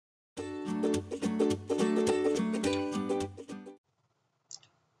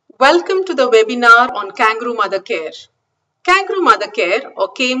Welcome to the webinar on Kangaroo Mother Care. Kangaroo Mother Care,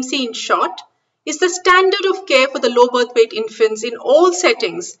 or KMC in short, is the standard of care for the low birth weight infants in all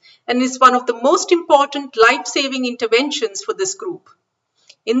settings and is one of the most important life-saving interventions for this group.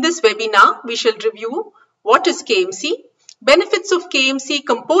 In this webinar, we shall review what is KMC, benefits of KMC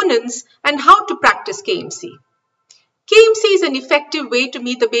components, and how to practice KMC. KMC is an effective way to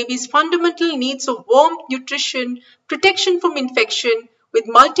meet the baby's fundamental needs of warmth, nutrition, protection from infection, with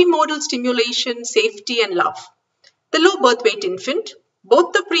multimodal stimulation, safety, and love. The low birth weight infant,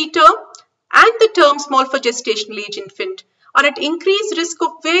 both the preterm and the term small for gestational age infant, are at increased risk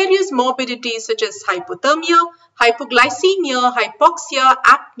of various morbidities such as hypothermia, hypoglycemia, hypoxia,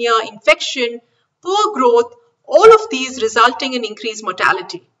 apnea, infection, poor growth, all of these resulting in increased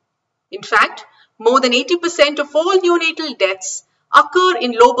mortality. In fact, more than 80% of all neonatal deaths occur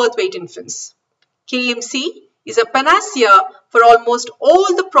in low birth weight infants. KMC is a panacea for almost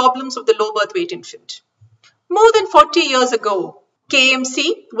all the problems of the low birth weight infant. More than 40 years ago,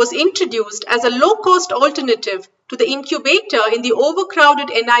 KMC was introduced as a low-cost alternative to the incubator in the overcrowded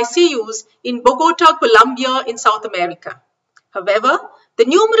NICUs in Bogota, Colombia in South America. However, the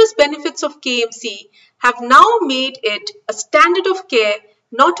numerous benefits of KMC have now made it a standard of care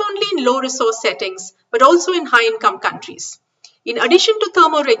not only in low-resource settings but also in high-income countries. In addition to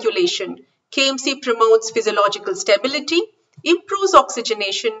thermoregulation, KMC promotes physiological stability, improves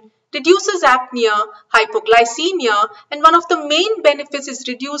oxygenation, reduces apnea, hypoglycemia, and one of the main benefits is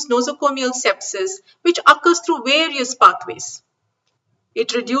reduced nosocomial sepsis, which occurs through various pathways.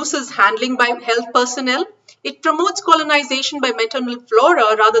 It reduces handling by health personnel, it promotes colonization by maternal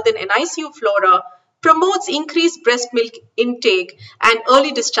flora rather than NICU flora, promotes increased breast milk intake and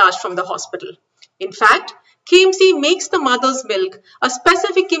early discharge from the hospital. In fact, KMC makes the mother's milk a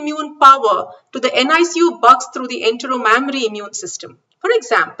specific immune power to the NICU bugs through the enteromammary immune system. For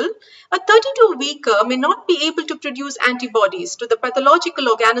example, a 32-weeker may not be able to produce antibodies to the pathological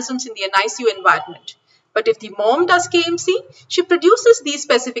organisms in the NICU environment. But if the mom does KMC, she produces these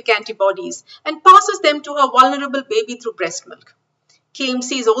specific antibodies and passes them to her vulnerable baby through breast milk.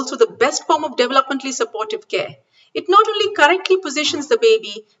 KMC is also the best form of developmentally supportive care. It not only correctly positions the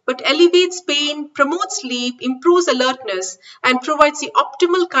baby, but elevates pain, promotes sleep, improves alertness, and provides the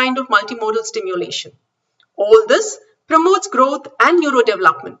optimal kind of multimodal stimulation. All this promotes growth and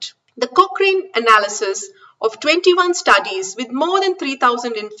neurodevelopment. The Cochrane analysis of 21 studies with more than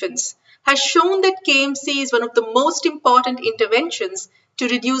 3,000 infants has shown that KMC is one of the most important interventions to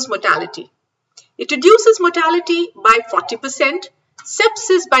reduce mortality. It reduces mortality by 40%,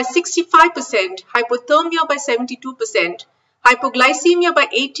 sepsis by 65%, hypothermia by 72%, hypoglycemia by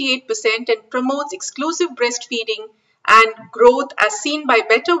 88%, and promotes exclusive breastfeeding and growth as seen by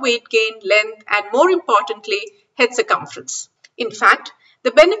better weight gain, length, and more importantly, head circumference. In fact,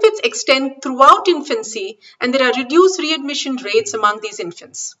 the benefits extend throughout infancy and there are reduced readmission rates among these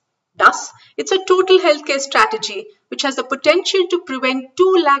infants. Thus, it's a total healthcare strategy which has the potential to prevent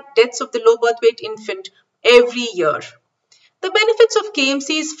 2 lakh deaths of the low birth weight infant every year. The benefits of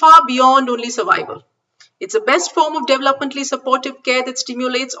KMC is far beyond only survival. It's the best form of developmentally supportive care that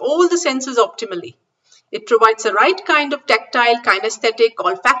stimulates all the senses optimally. It provides the right kind of tactile, kinesthetic,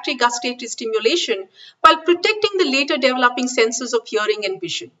 olfactory, gustatory stimulation while protecting the later developing senses of hearing and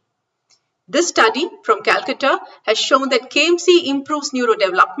vision. This study from Calcutta has shown that KMC improves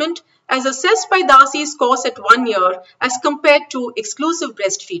neurodevelopment as assessed by Darcy's scores at 1 year as compared to exclusive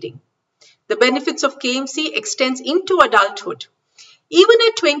breastfeeding. The benefits of KMC extends into adulthood. Even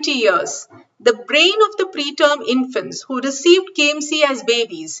at 20 years, the brain of the preterm infants who received KMC as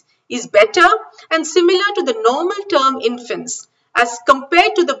babies is better and similar to the normal term infants as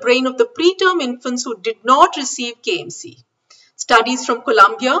compared to the brain of the preterm infants who did not receive KMC. Studies from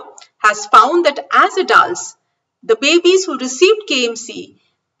Colombia has found that as adults, the babies who received KMC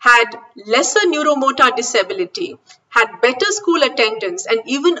had lesser neuromotor disability, had better school attendance, and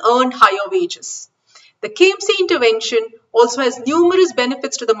even earned higher wages. The KMC intervention also has numerous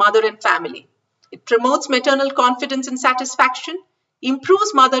benefits to the mother and family. It promotes maternal confidence and satisfaction,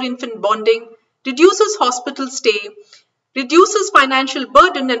 improves mother-infant bonding, reduces hospital stay, reduces financial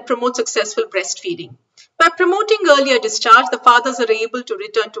burden, and promotes successful breastfeeding. By promoting earlier discharge, the fathers are able to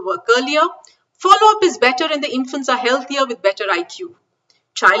return to work earlier, follow-up is better, and the infants are healthier with better IQ.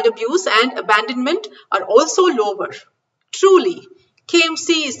 Child abuse and abandonment are also lower. Truly,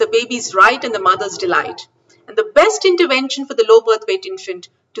 KMC is the baby's right and the mother's delight, and the best intervention for the low birth weight infant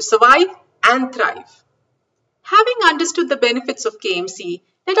to survive and thrive. Having understood the benefits of KMC,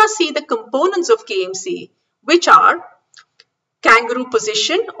 let us see the components of KMC, which are kangaroo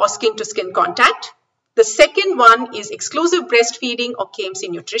position or skin-to-skin contact, The second one is exclusive breastfeeding or KMC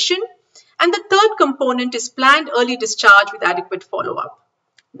nutrition. And the third component is planned early discharge with adequate follow-up.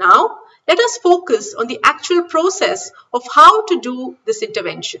 Now, let us focus on the actual process of how to do this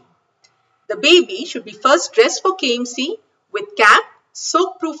intervention. The baby should be first dressed for KMC with cap,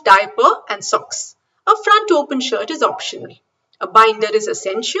 soak-proof diaper and socks. A front open shirt is optional. A binder is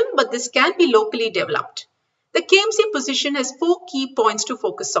essential, but this can be locally developed. The KMC position has 4 key points to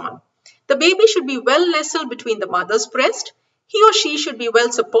focus on. The baby should be well nestled between the mother's breast. He or she should be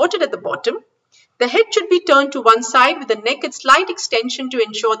well supported at the bottom. The head should be turned to one side with the neck at slight extension to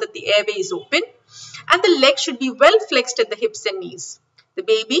ensure that the airway is open. And the legs should be well flexed at the hips and knees. The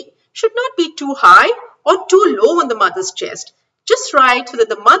baby should not be too high or too low on the mother's chest, just right so that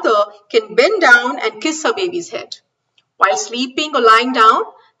the mother can bend down and kiss her baby's head. While sleeping or lying down,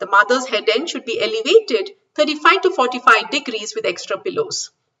 the mother's head end should be elevated 35 to 45 degrees with extra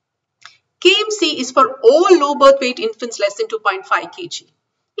pillows. KMC is for all low birth weight infants less than 2.5 kg.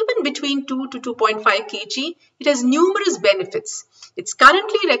 Even between 2 to 2.5 kg, it has numerous benefits. It's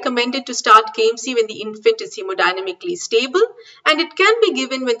currently recommended to start KMC when the infant is hemodynamically stable, and it can be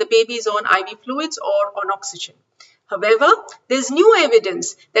given when the baby is on IV fluids or on oxygen. However, there is new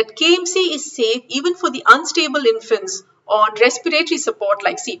evidence that KMC is safe even for the unstable infants on respiratory support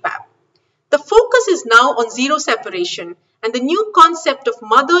like CPAP. The focus is now on zero separation and the new concept of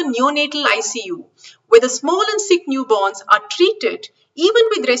mother neonatal ICU, where the small and sick newborns are treated even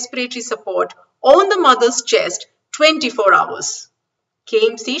with respiratory support on the mother's chest 24 hours.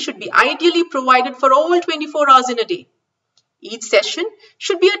 KMC should be ideally provided for all 24 hours in a day. Each session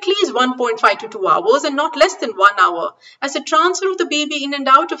should be at least 1.5 to 2 hours and not less than 1 hour, as the transfer of the baby in and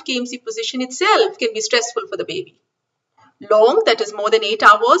out of KMC position itself can be stressful for the baby. Long, that is more than 8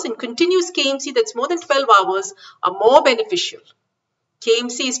 hours, and continuous KMC that's more than 12 hours are more beneficial.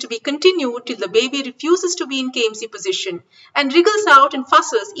 KMC is to be continued till the baby refuses to be in KMC position and wriggles out and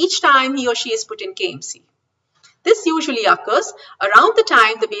fusses each time he or she is put in KMC. This usually occurs around the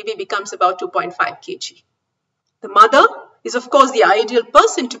time the baby becomes about 2.5 kg. The mother is of course the ideal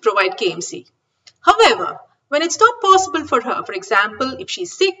person to provide KMC. However, when it's not possible for her, for example, if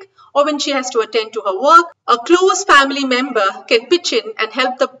she's sick or when she has to attend to her work, a close family member can pitch in and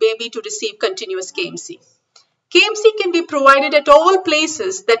help the baby to receive continuous KMC. KMC can be provided at all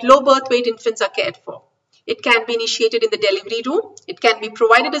places that low birth weight infants are cared for. It can be initiated in the delivery room. It can be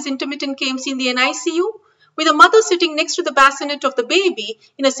provided as intermittent KMC in the NICU, with a mother sitting next to the bassinet of the baby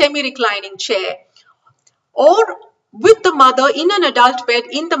in a semi-reclining chair, or with the mother in an adult bed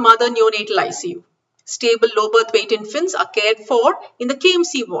in the mother neonatal ICU. Stable low birth weight infants are cared for in the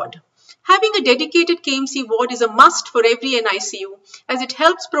KMC ward. Having a dedicated KMC ward is a must for every NICU, as it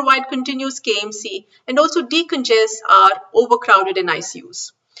helps provide continuous KMC and also decongest our overcrowded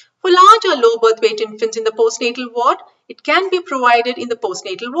NICUs. For large or low birth weight infants in the postnatal ward, it can be provided in the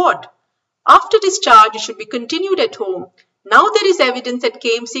postnatal ward. After discharge, it should be continued at home. Now there is evidence that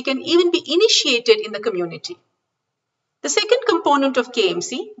KMC can even be initiated in the community. The second component of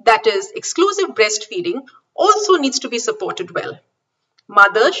KMC, that is exclusive breastfeeding, also needs to be supported well.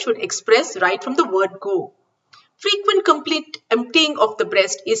 Mothers should express right from the word go. Frequent complete emptying of the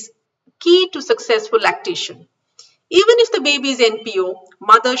breast is key to successful lactation. Even if the baby is NPO,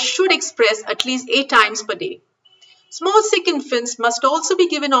 mothers should express at least 8 times per day. Small sick infants must also be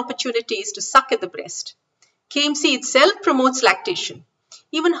given opportunities to suck at the breast. KMC itself promotes lactation.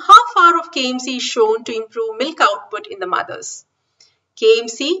 Even half hour of KMC is shown to improve milk output in the mothers.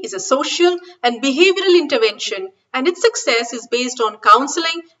 KMC is a social and behavioral intervention, and its success is based on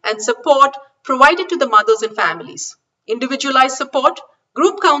counseling and support provided to the mothers and families. Individualized support,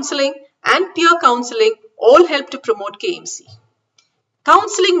 group counseling, and peer counseling all help to promote KMC.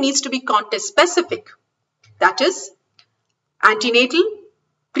 Counseling needs to be context specific. That is, antenatal,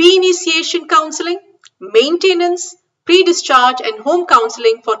 pre-initiation counseling, maintenance, pre-discharge and home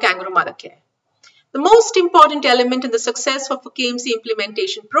counseling for kangaroo mother care. The most important element in the success of a KMC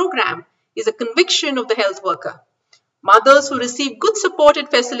implementation program is a conviction of the health worker. Mothers who receive good supported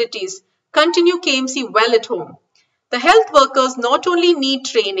facilities continue KMC well at home. The health workers not only need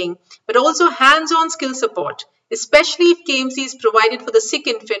training but also hands-on skill support, especially if KMC is provided for the sick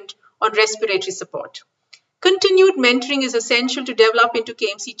infant on respiratory support. Continued mentoring is essential to develop into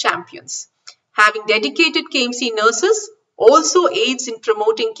KMC champions. Having dedicated KMC nurses also aids in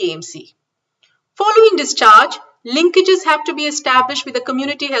promoting KMC. Following discharge, linkages have to be established with the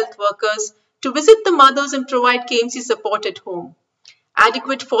community health workers to visit the mothers and provide KMC support at home.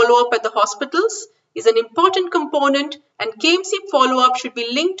 Adequate follow-up at the hospitals is an important component, and KMC follow-up should be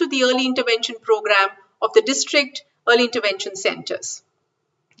linked to the early intervention program of the district early intervention centers.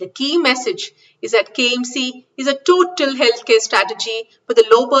 The key message is that KMC is a total healthcare strategy for the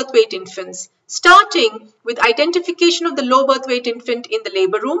low birth weight infants, starting with identification of the low birth weight infant in the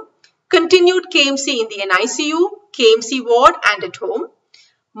labor room, continued KMC in the NICU, KMC ward and at home.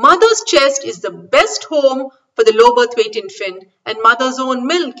 Mother's chest is the best home for the low birth weight infant, and mother's own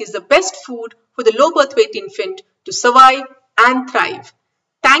milk is the best food for the low birth weight infant to survive and thrive.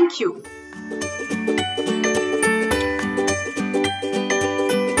 Thank you.